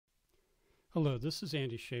Hello, this is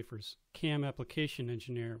Andy Schaefers, CAM Application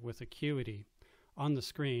Engineer with Acuity. On the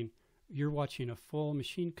screen, you're watching a full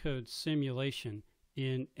machine code simulation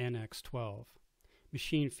in NX12.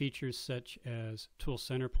 Machine features such as tool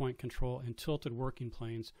center point control and tilted working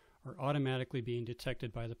planes are automatically being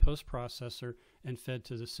detected by the post-processor and fed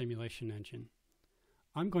to the simulation engine.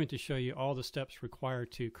 I'm going to show you all the steps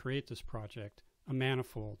required to create this project, a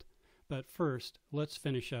manifold, but first let's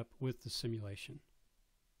finish up with the simulation.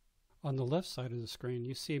 On the left side of the screen,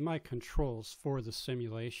 you see my controls for the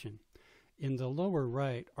simulation. In the lower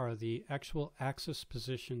right are the actual axis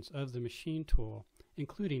positions of the machine tool,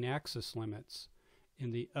 including axis limits. In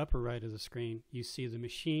the upper right of the screen, you see the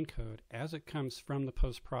machine code as it comes from the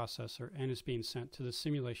post-processor and is being sent to the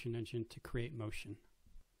simulation engine to create motion.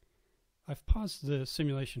 I've paused the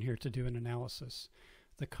simulation here to do an analysis.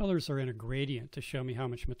 The colors are in a gradient to show me how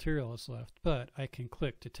much material is left, but I can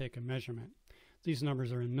click to take a measurement. These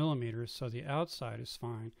numbers are in millimeters, so the outside is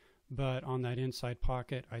fine, but on that inside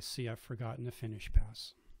pocket, I see I've forgotten the finish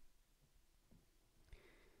pass.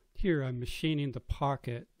 Here I'm machining the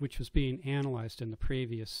pocket, which was being analyzed in the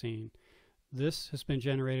previous scene. This has been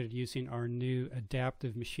generated using our new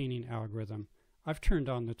adaptive machining algorithm. I've turned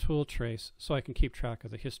on the tool trace so I can keep track of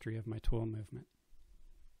the history of my tool movement.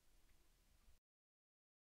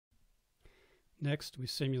 Next, we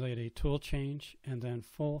simulate a tool change and then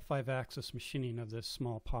full 5-axis machining of this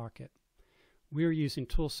small pocket. We are using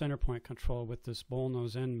tool center point control with this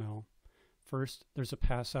bullnose end mill. First, there's a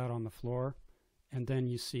pass out on the floor, and then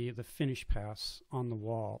you see the finish pass on the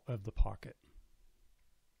wall of the pocket.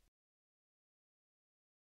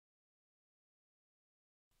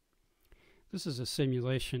 This is a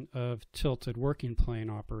simulation of tilted working plane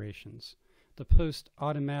operations. The post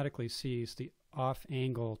automatically sees the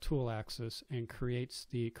off-angle tool axis and creates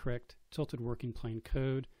the correct tilted working plane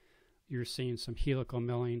code. You're seeing some helical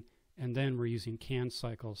milling, and then we're using can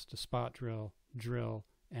cycles to spot drill, drill,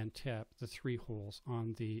 and tap the 3 holes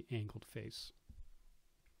on the angled face.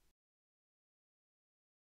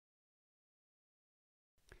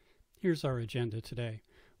 Here's our agenda today.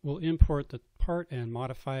 We'll import the part and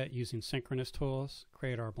modify it using synchronous tools,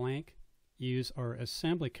 create our blank, use our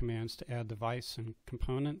assembly commands to add the vise and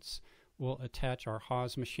components. We'll attach our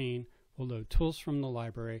Haas machine, we'll load tools from the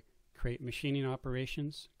library, create machining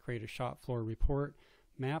operations, create a shop floor report,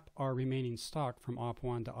 map our remaining stock from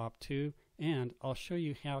Op1 to Op2, and I'll show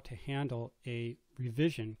you how to handle a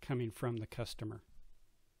revision coming from the customer.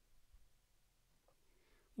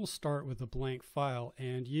 We'll start with a blank file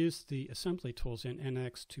and use the assembly tools in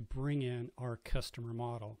NX to bring in our customer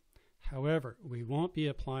model. However, we won't be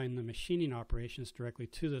applying the machining operations directly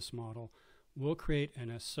to this model. We'll create an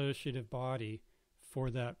associative body for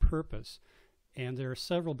that purpose. And there are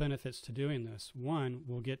several benefits to doing this. One,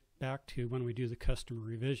 we'll get back to when we do the customer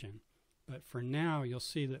revision. But for now, you'll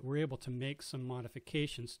see that we're able to make some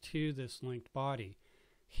modifications to this linked body.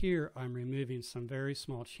 Here, I'm removing some very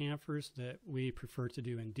small chamfers that we prefer to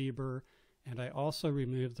do in deburr, and I also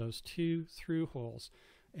removed those 2 through holes.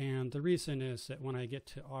 And the reason is that when I get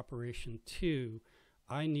to operation 2,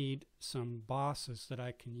 I need some bosses that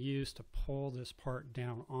I can use to pull this part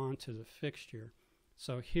down onto the fixture.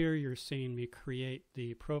 So here you're seeing me create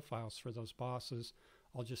the profiles for those bosses.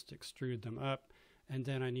 I'll just extrude them up, and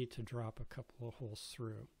then I need to drop a couple of holes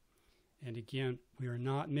through. And again, we are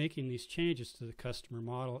not making these changes to the customer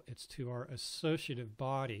model. It's to our associative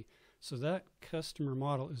body. So that customer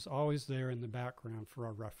model is always there in the background for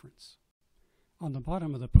our reference. On the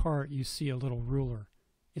bottom of the part, you see a little ruler.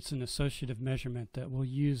 It's an associative measurement that we'll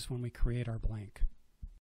use when we create our blank.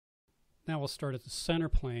 Now we'll start at the center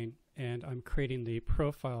plane, and I'm creating the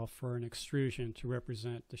profile for an extrusion to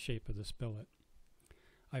represent the shape of this billet.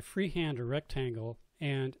 I freehand a rectangle,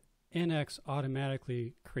 and NX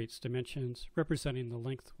automatically creates dimensions representing the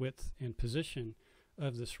length, width, and position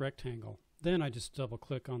of this rectangle. Then I just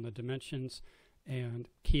double-click on the dimensions and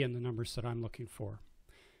key in the numbers that I'm looking for.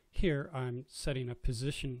 Here I'm setting a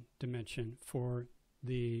position dimension for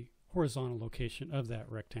the horizontal location of that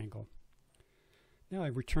rectangle. Now I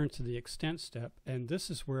return to the extent step, and this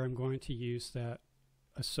is where I'm going to use that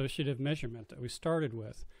associative measurement that we started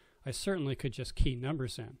with. I certainly could just key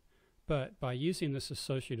numbers in, but by using this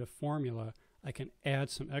associative formula, I can add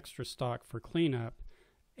some extra stock for cleanup,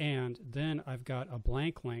 and then I've got a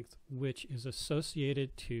blank length which is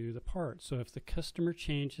associated to the part. So if the customer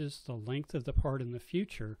changes the length of the part in the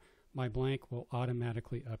future, my blank will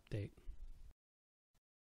automatically update.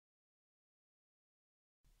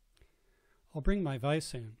 I'll bring my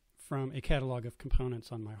vise in from a catalog of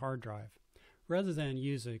components on my hard drive. Rather than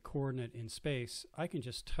use a coordinate in space, I can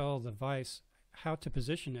just tell the vise how to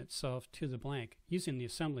position itself to the blank using the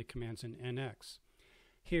assembly commands in NX.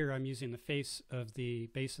 Here I'm using the face of the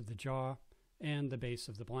base of the jaw and the base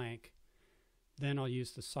of the blank. Then I'll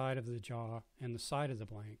use the side of the jaw and the side of the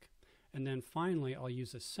blank. And then finally I'll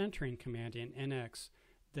use a centering command in NX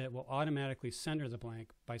that will automatically center the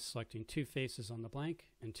blank by selecting 2 faces on the blank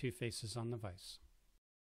and 2 faces on the vise.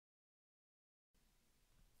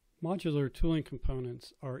 Modular tooling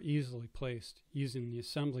components are easily placed using the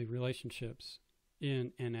assembly relationships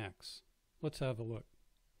in NX. Let's have a look.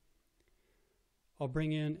 I'll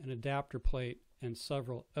bring in an adapter plate and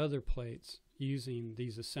several other plates using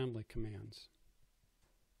these assembly commands.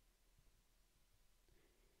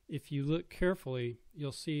 If you look carefully,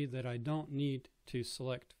 you'll see that I don't need to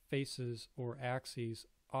select faces or axes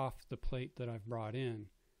off the plate that I've brought in.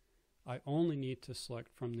 I only need to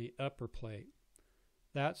select from the upper plate.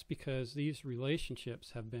 That's because these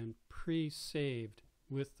relationships have been pre-saved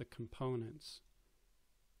with the components.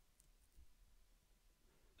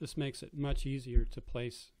 This makes it much easier to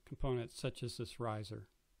place components such as this riser.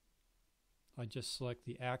 I just select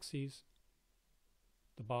the axes,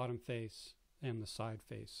 the bottom face, and the side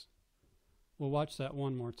face. We'll watch that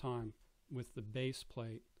one more time with the base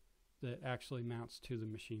plate that actually mounts to the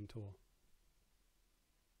machine tool.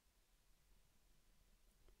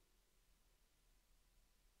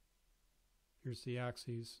 Here's the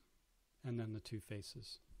axes and then the 2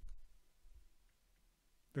 faces.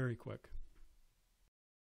 Very quick.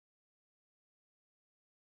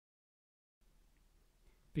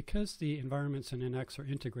 Because the environments in NX are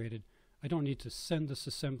integrated, I don't need to send this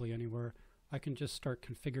assembly anywhere. I can just start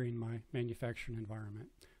configuring my manufacturing environment.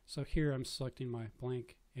 So here I'm selecting my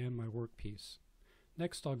blank and my workpiece.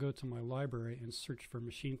 Next I'll go to my library and search for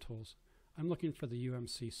machine tools. I'm looking for the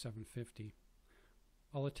UMC 750.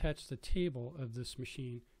 I'll attach the table of this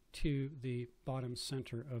machine to the bottom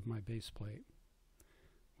center of my base plate.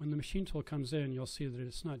 When the machine tool comes in, you'll see that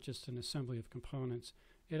it's not just an assembly of components.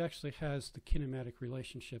 It actually has the kinematic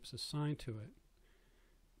relationships assigned to it.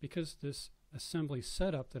 Because this assembly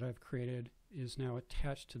setup that I've created is now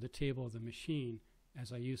attached to the table of the machine,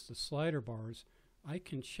 as I use the slider bars, I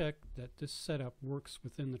can check that this setup works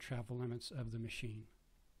within the travel limits of the machine.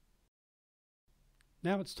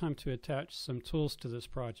 Now it's time to attach some tools to this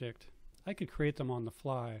project. I could create them on the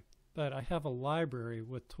fly, but I have a library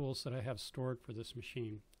with tools that I have stored for this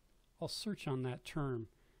machine. I'll search on that term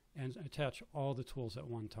and attach all the tools at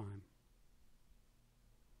one time.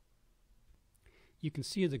 You can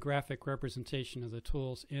see the graphic representation of the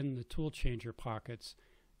tools in the tool changer pockets.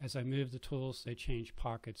 As I move the tools, they change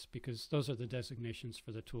pockets because those are the designations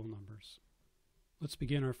for the tool numbers. Let's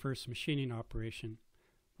begin our first machining operation.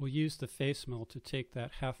 We'll use the face mill to take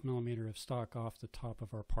that 1/2 millimeter of stock off the top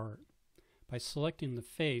of our part. By selecting the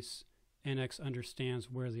face, NX understands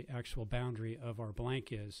where the actual boundary of our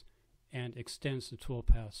blank is and extends the tool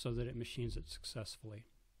path so that it machines it successfully.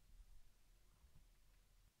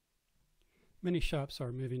 Many shops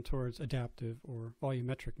are moving towards adaptive or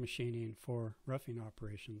volumetric machining for roughing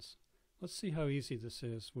operations. Let's see how easy this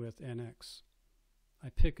is with NX. I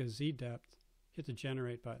pick a Z depth, hit the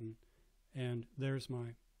generate button, and there's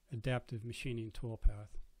my adaptive machining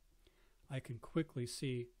toolpath. I can quickly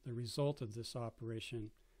see the result of this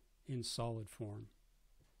operation in solid form.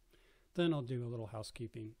 Then I'll do a little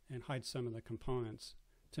housekeeping and hide some of the components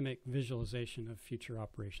to make visualization of future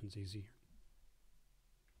operations easier.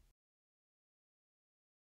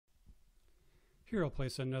 Here I'll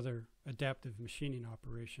place another adaptive machining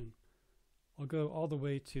operation. I'll go all the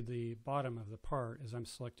way to the bottom of the part as I'm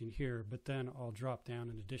selecting here, but then I'll drop down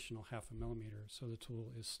an additional 1/2 millimeter so the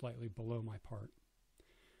tool is slightly below my part.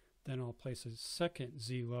 Then I'll place a second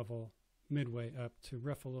Z level midway up to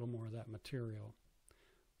rough a little more of that material.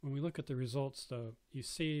 When we look at the results though, you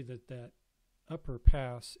see that that upper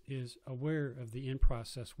pass is aware of the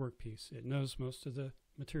in-process workpiece. It knows most of the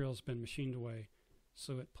material has been machined away,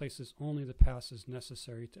 so it places only the passes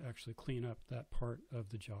necessary to actually clean up that part of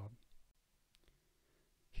the job.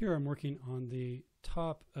 Here I'm working on the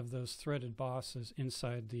top of those threaded bosses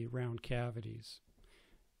inside the round cavities.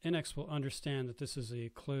 NX will understand that this is a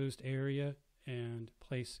closed area and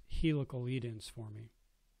place helical lead-ins for me.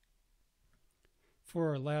 For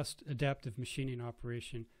our last adaptive machining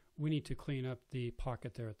operation, we need to clean up the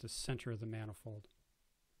pocket there at the center of the manifold.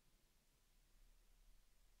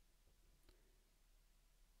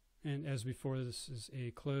 And as before, this is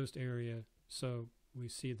a closed area, so we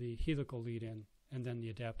see the helical lead-in and then the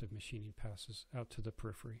adaptive machining passes out to the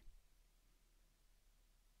periphery.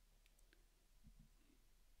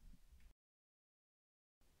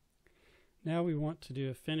 Now we want to do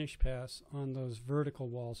a finish pass on those vertical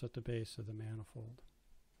walls at the base of the manifold.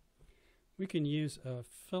 we can use a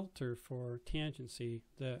filter for tangency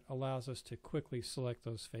that allows us to quickly select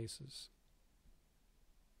those faces.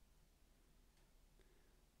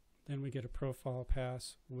 Then we get a profile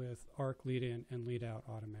pass with arc lead in and lead out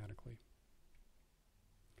automatically.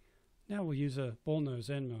 Now we'll use a bullnose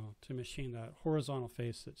end mill to machine that horizontal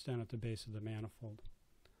face that's down at the base of the manifold.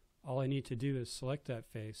 All I need to do is select that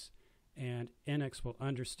face, and NX will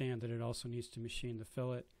understand that it also needs to machine the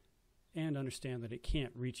fillet and understand that it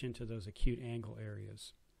can't reach into those acute angle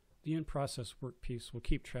areas. The In Process Workpiece will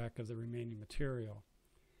keep track of the remaining material.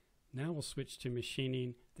 Now we'll switch to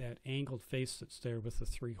machining that angled face that's there with the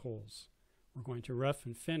 3 holes. We're going to rough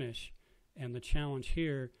and finish, and the challenge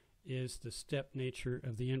here is the step nature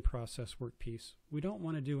of the In Process Workpiece. We don't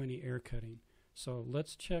want to do any air cutting, so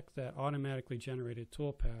let's check that automatically generated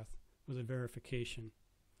toolpath with a verification.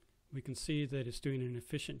 We can see that it's doing an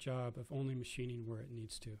efficient job of only machining where it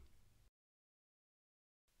needs to.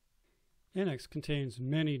 NX contains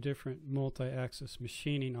many different multi-axis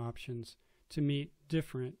machining options to meet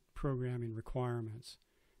different programming requirements.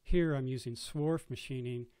 Here I'm using swarf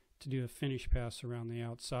machining to do a finish pass around the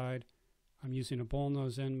outside. I'm using a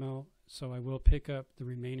bullnose end mill, so I will pick up the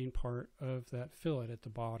remaining part of that fillet at the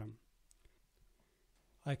bottom.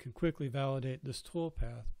 I can quickly validate this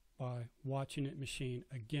toolpath by watching it machine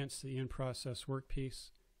against the In Process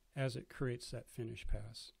Workpiece as it creates that finish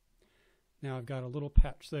pass. Now I've got a little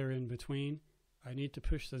patch there in between. I need to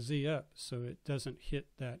push the Z up so it doesn't hit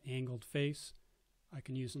that angled face. I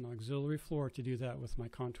can use an auxiliary floor to do that with my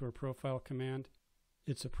contour profile command.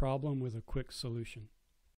 It's a problem with a quick solution.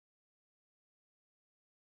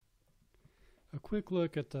 A quick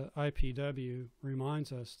look at the IPW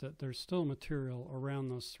reminds us that there's still material around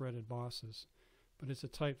those threaded bosses, but it's a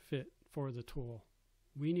tight fit for the tool.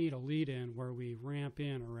 We need a lead-in where we ramp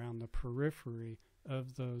in around the periphery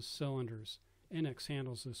of those cylinders. NX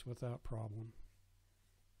handles this without problem.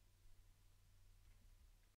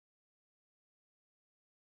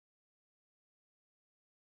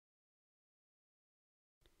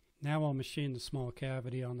 Now I'll machine the small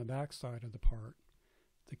cavity on the back side of the part.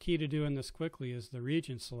 The key to doing this quickly is the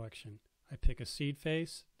region selection. I pick a seed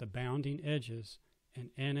face, the bounding edges,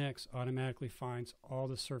 and NX automatically finds all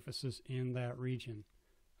the surfaces in that region.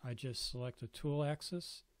 I just select the tool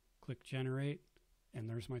axis, click Generate, and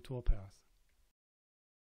there's my toolpath.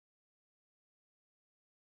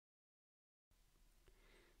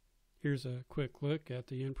 Here's a quick look at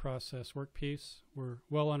the In Process Workpiece. We're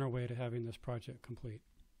well on our way to having this project complete.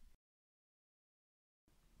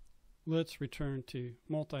 Let's return to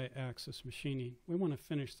multi-axis machining. We want to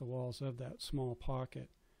finish the walls of that small pocket.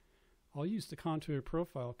 I'll use the contour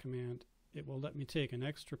profile command. It will let me take an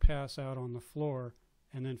extra pass out on the floor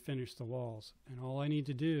and then finish the walls. And all I need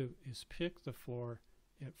to do is pick the floor.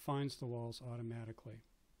 It finds the walls automatically.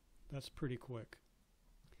 That's pretty quick.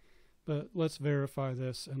 But let's verify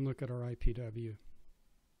this and look at our IPW.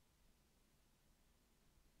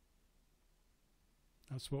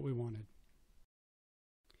 That's what we wanted.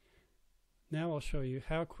 Now I'll show you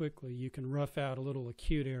how quickly you can rough out a little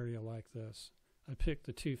acute area like this. I picked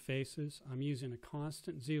the 2 faces. I'm using a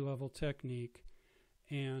constant Z-level technique,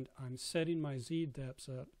 and I'm setting my Z depths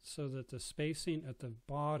up so that the spacing at the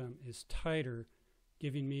bottom is tighter,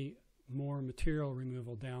 giving me more material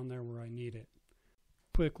removal down there where I need it.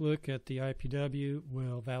 Quick look at the IPW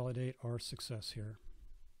will validate our success here.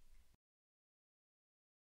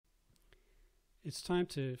 It's time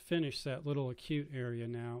to finish that little acute area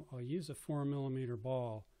now. I'll use a 4mm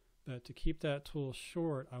ball, but to keep that tool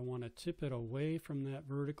short, I want to tip it away from that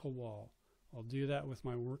vertical wall. I'll do that with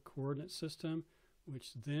my work coordinate system,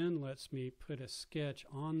 which then lets me put a sketch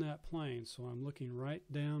on that plane, so I'm looking right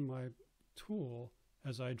down my tool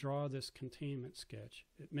as I draw this containment sketch.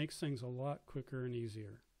 It makes things a lot quicker and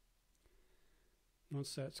easier.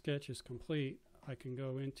 Once that sketch is complete, I can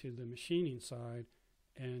go into the machining side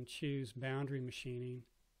and choose boundary machining.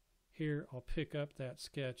 Here I'll pick up that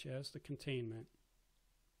sketch as the containment.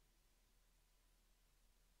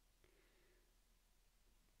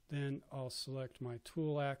 Then I'll select my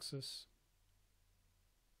tool axis,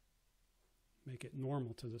 make it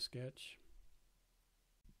normal to the sketch.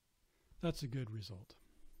 That's a good result.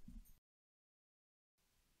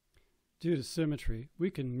 Due to symmetry,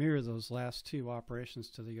 we can mirror those last 2 operations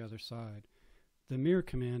to the other side. The mirror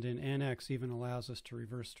command in NX even allows us to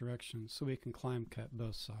reverse direction so we can climb cut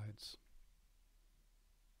both sides.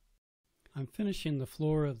 I'm finishing the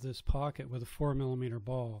floor of this pocket with a 4mm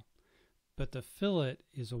ball, but the fillet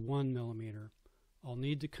is a 1mm. I'll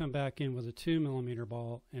need to come back in with a 2mm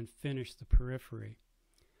ball and finish the periphery.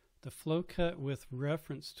 The flow cut with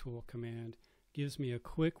reference tool command gives me a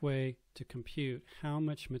quick way to compute how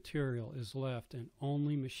much material is left and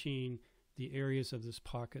only machine the areas of this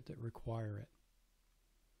pocket that require it.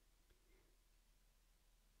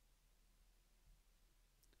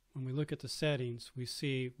 When we look at the settings, we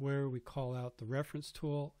see where we call out the reference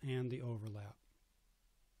tool and the overlap.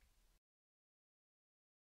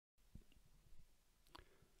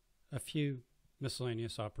 A few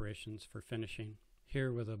miscellaneous operations for finishing.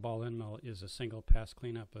 Here with a ball end mill is a single pass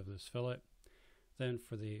cleanup of this fillet. Then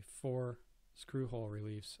for the 4 screw hole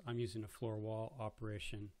reliefs, I'm using a floor wall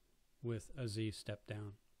operation with a Z step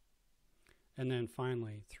down. And then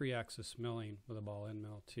finally, 3-axis milling with a ball end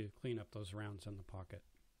mill to clean up those rounds in the pocket.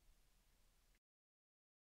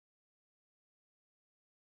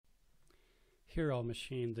 Here I'll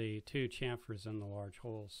machine the 2 chamfers in the large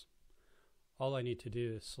holes. All I need to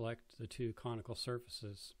do is select the 2 conical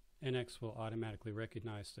surfaces. NX will automatically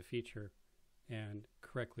recognize the feature and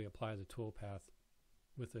correctly apply the tool path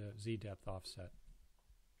with a Z depth offset.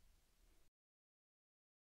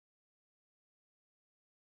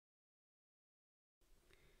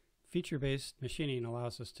 Feature-based machining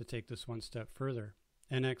allows us to take this one step further.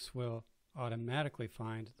 NX will automatically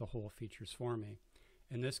find the hole features for me.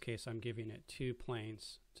 In this case, I'm giving it 2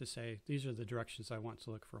 planes to say these are the directions I want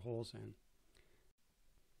to look for holes in.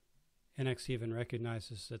 NX even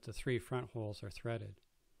recognizes that the 3 front holes are threaded.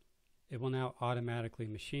 It will now automatically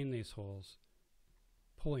machine these holes,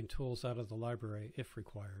 pulling tools out of the library if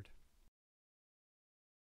required.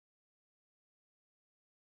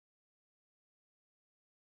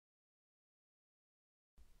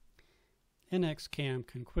 NX CAM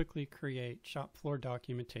can quickly create shop floor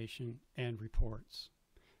documentation and reports.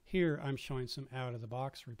 Here I'm showing some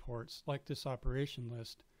out-of-the-box reports like this operation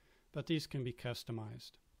list, but these can be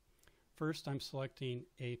customized. First, I'm selecting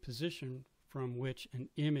a position from which an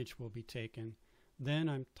image will be taken. Then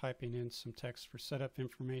I'm typing in some text for setup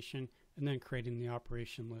information and then creating the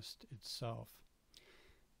operation list itself.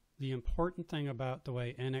 The important thing about the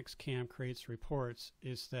way NX CAM creates reports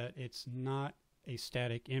is that it's not a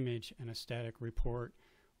static image and a static report.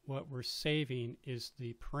 What we're saving is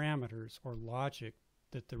the parameters or logic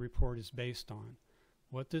that the report is based on.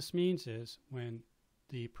 What this means is when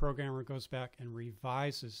the programmer goes back and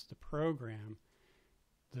revises the program,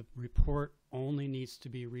 the report only needs to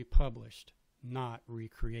be republished, not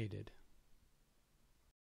recreated.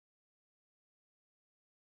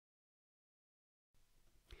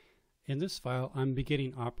 In this file, I'm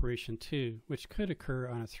beginning operation 2, which could occur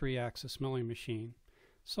on a 3-axis milling machine.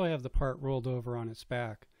 So I have the part rolled over on its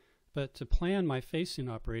back. But to plan my facing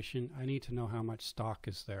operation, I need to know how much stock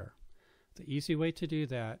is there. The easy way to do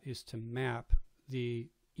that is to map the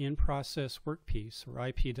In Process Workpiece, or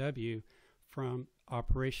IPW, from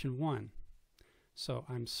operation 1. So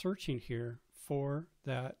I'm searching here for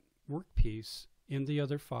that workpiece in the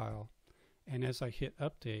other file, and as I hit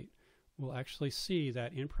update, we'll actually see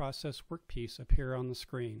that In Process Workpiece appear on the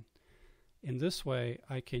screen. In this way,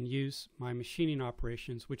 I can use my machining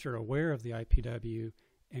operations, which are aware of the IPW,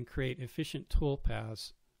 and create efficient tool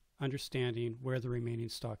paths, understanding where the remaining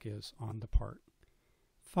stock is on the part.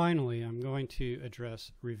 Finally, I'm going to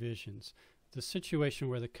address revisions. The situation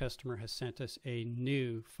where the customer has sent us a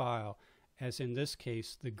new file, as in this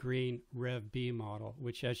case, the green Rev B model,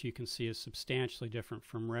 which as you can see is substantially different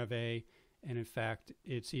from Rev A, and in fact,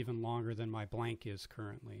 it's even longer than my blank is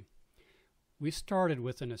currently. We started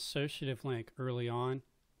with an associative link early on.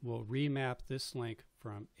 We'll remap this link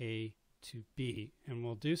from A to B, and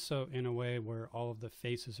we'll do so in a way where all of the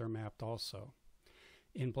faces are mapped also.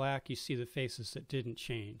 In black, you see the faces that didn't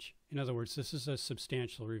change. In other words, this is a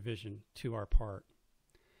substantial revision to our part.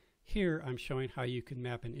 Here, I'm showing how you can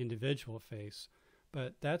map an individual face,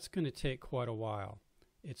 but that's going to take quite a while.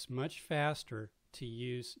 It's much faster to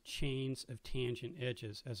use chains of tangent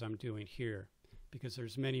edges, as I'm doing here, because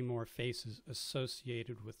there's many more faces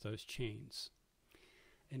associated with those chains.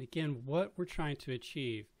 And again, what we're trying to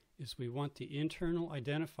achieve is we want the internal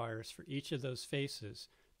identifiers for each of those faces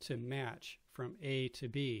to match from A to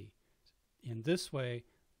B. In this way,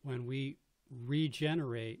 when we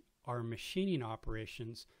regenerate our machining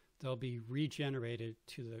operations, they'll be regenerated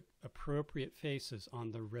to the appropriate faces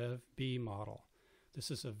on the Rev B model.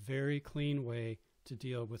 This is a very clean way to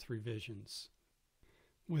deal with revisions.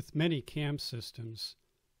 With many CAM systems,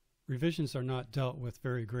 revisions are not dealt with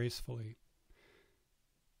very gracefully.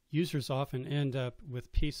 Users often end up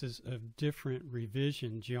with pieces of different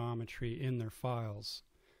revision geometry in their files,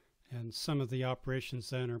 and some of the operations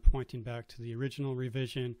then are pointing back to the original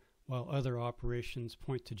revision, while other operations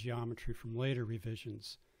point to geometry from later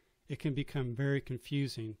revisions. It can become very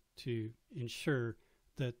confusing to ensure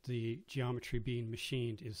that the geometry being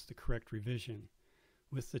machined is the correct revision.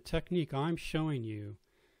 With the technique I'm showing you,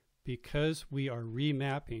 because we are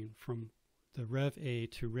remapping from the Rev A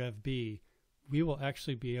to Rev B, we will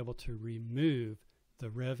actually be able to remove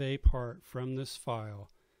the Rev A part from this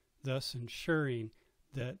file, thus ensuring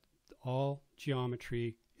that all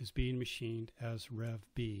geometry is being machined as Rev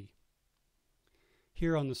B.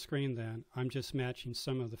 Here on the screen then, I'm just matching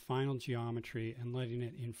some of the final geometry and letting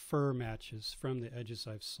it infer matches from the edges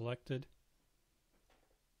I've selected.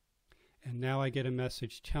 And now I get a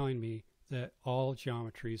message telling me that all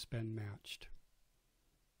geometry has been matched.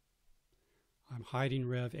 I'm hiding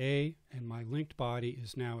Rev A, and my linked body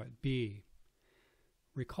is now at B.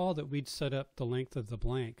 Recall that we'd set up the length of the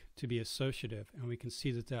blank to be associative, and we can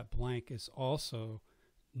see that that blank is also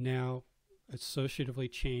now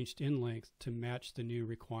associatively changed in length to match the new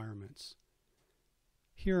requirements.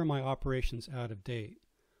 Here are my operations out of date.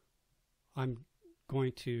 I'm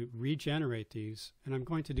going to regenerate these, and I'm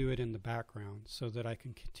going to do it in the background so that I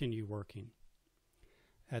can continue working.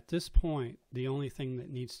 At this point, the only thing that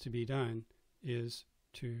needs to be done is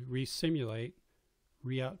to resimulate,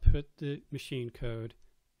 re-output the machine code,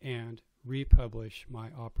 and republish my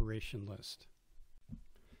operation list.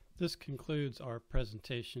 This concludes our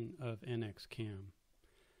presentation of NXCam.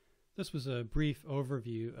 This was a brief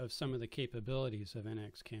overview of some of the capabilities of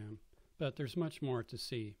NXCam, but there's much more to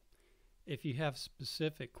see. If you have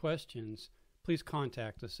specific questions, please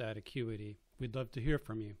contact us at Acuity. We'd love to hear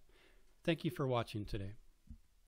from you. Thank you for watching today.